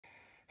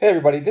Hey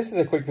everybody, this is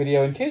a quick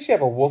video in case you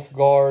have a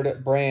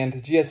WolfGuard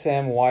brand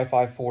GSM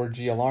Wi-Fi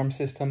 4G alarm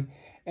system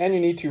and you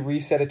need to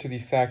reset it to the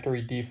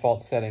factory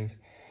default settings.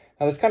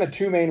 Now there's kind of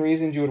two main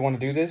reasons you would want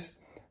to do this.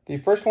 The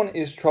first one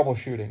is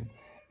troubleshooting.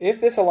 If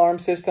this alarm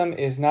system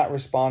is not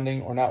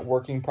responding or not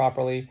working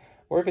properly,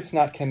 or if it's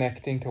not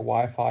connecting to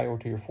Wi-Fi or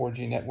to your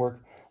 4G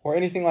network or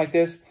anything like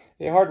this,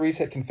 a hard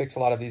reset can fix a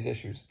lot of these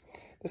issues.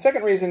 The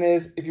second reason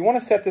is if you want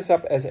to set this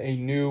up as a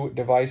new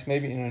device,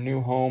 maybe in a new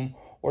home,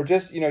 or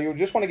just, you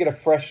just want to get a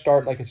fresh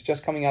start, like it's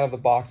just coming out of the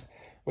box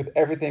with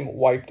everything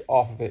wiped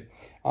off of it.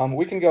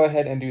 We can go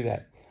ahead and do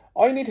that.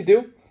 All you need to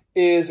do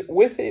is,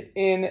 with it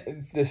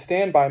in the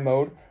standby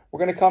mode, we're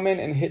going to come in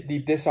and hit the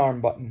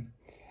disarm button.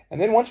 And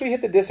then once we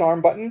hit the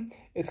disarm button,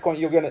 it's going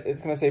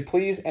to say,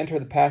 please enter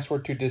the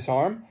password to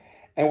disarm.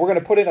 And we're going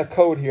to put in a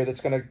code here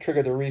that's going to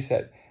trigger the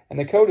reset. And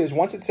the code is,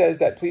 once it says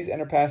that please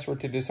enter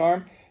password to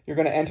disarm, you're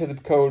going to enter the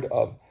code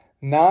of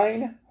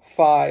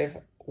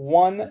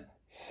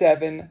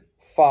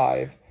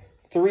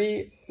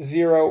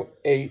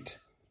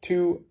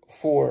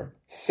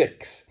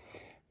 95175308246.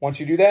 Once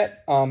you do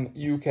that,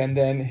 you can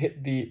then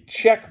hit the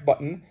check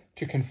button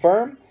to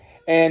confirm,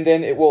 and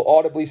then it will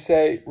audibly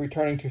say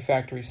returning to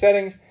factory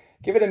settings.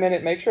 Give it a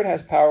minute, make sure it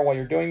has power while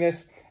you're doing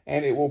this,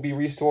 and it will be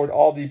restored.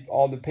 All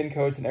the pin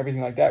codes and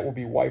everything like that will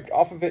be wiped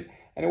off of it,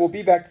 and it will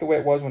be back to the way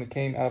it was when it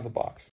came out of the box.